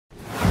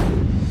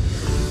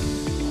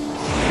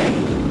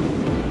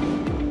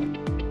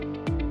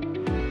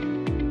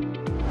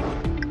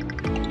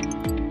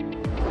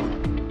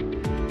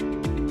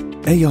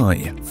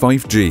AI,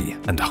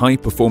 5G, and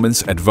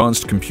high-performance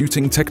advanced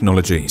computing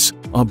technologies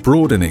are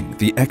broadening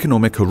the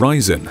economic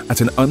horizon at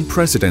an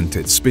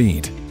unprecedented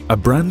speed. A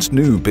brand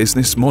new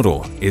business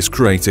model is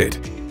created.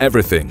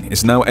 Everything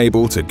is now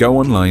able to go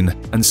online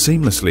and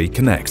seamlessly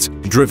connect,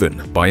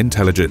 driven by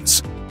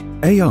intelligence.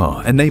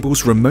 AR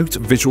enables remote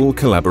visual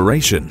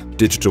collaboration.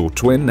 Digital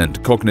twin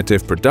and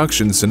cognitive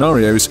production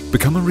scenarios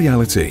become a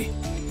reality.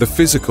 The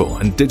physical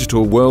and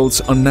digital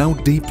worlds are now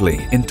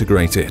deeply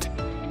integrated,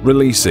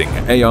 releasing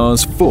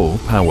AR's full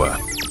power.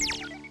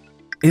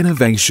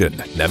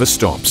 Innovation never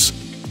stops.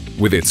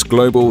 With its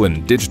global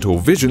and digital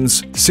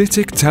visions,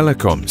 CITIC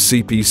Telecom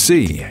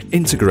CPC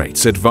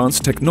integrates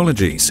advanced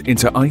technologies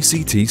into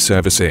ICT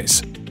services,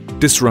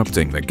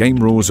 disrupting the game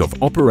rules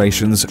of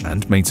operations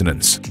and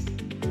maintenance.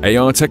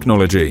 AR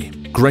technology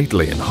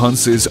greatly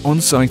enhances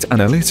on-site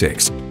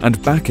analytics and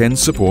back-end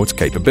support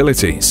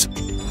capabilities,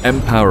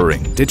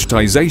 empowering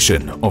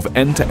digitization of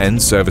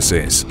end-to-end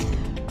services.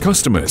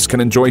 Customers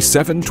can enjoy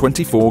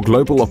 7/24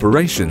 global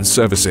operations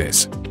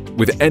services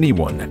with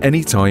anyone,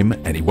 anytime,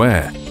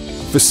 anywhere,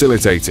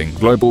 facilitating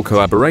global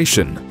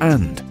collaboration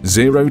and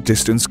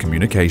zero-distance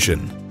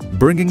communication,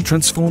 bringing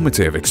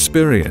transformative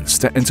experience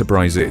to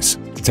enterprises,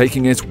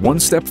 taking it one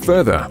step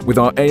further with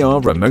our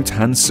AR Remote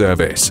Hand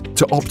service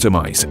to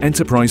optimize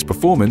enterprise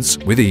performance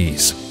with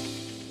ease.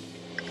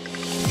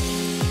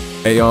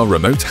 AR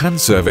Remote Hand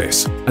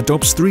Service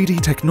adopts 3D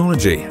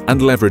technology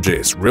and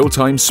leverages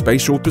real-time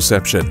spatial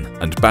perception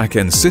and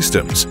back-end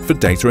systems for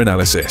data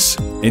analysis,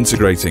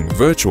 integrating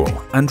virtual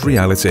and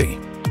reality.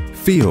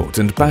 Field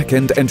and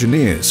back-end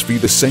engineers view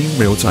the same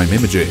real-time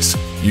images,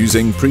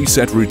 using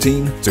preset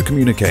routine to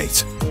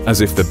communicate,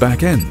 as if the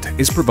back-end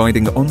is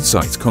providing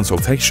on-site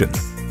consultation.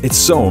 It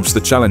solves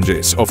the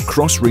challenges of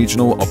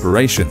cross-regional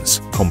operations,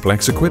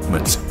 complex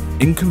equipment,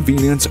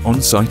 inconvenient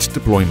on-site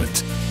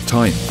deployment,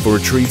 time for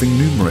retrieving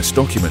numerous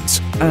documents,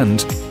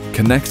 and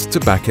connect to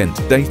back-end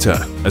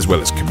data, as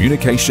well as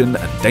communication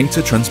and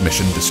data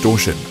transmission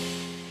distortion.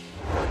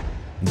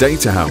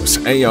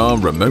 DataHOUSE AR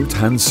Remote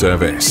Hand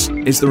Service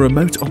is the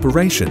remote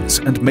operations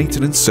and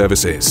maintenance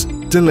services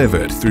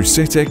delivered through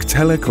CITIC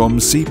Telecom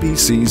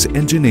CPC's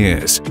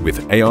engineers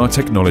with AR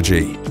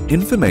technology.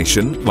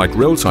 Information like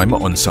real-time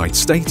on-site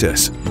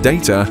status,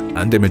 data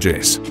and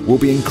images will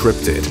be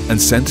encrypted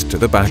and sent to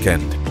the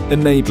back-end,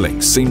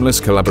 enabling seamless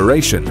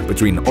collaboration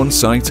between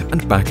on-site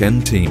and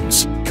back-end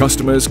teams.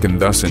 Customers can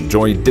thus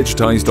enjoy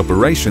digitized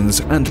operations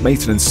and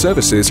maintenance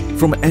services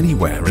from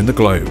anywhere in the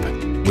globe.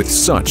 With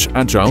such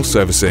agile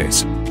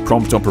services,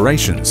 prompt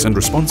operations and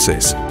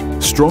responses,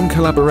 strong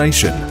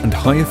collaboration and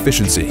high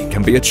efficiency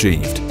can be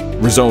achieved,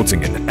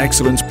 resulting in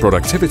excellent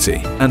productivity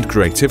and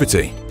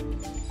creativity.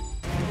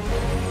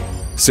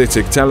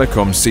 CITIC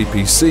Telecom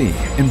CPC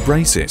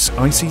embraces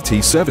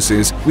ICT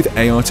services with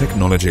AR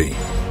technology,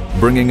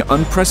 bringing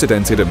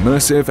unprecedented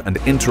immersive and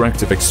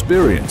interactive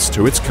experience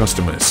to its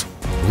customers.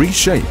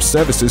 Reshape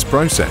services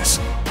process,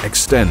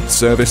 extend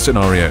service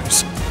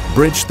scenarios,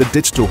 bridge the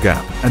digital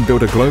gap and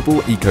build a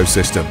global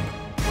ecosystem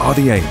are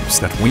the aims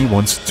that we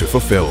want to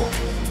fulfill.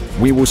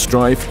 We will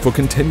strive for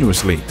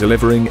continuously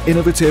delivering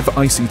innovative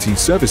ICT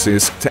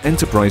services to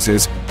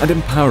enterprises and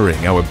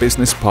empowering our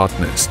business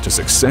partners to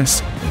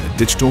success in the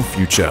digital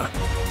future.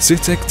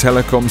 CITIC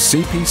Telecom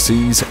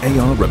CPC's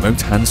AR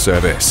Remote Hand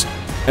Service,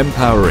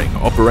 empowering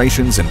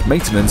operations and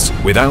maintenance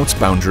without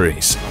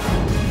boundaries.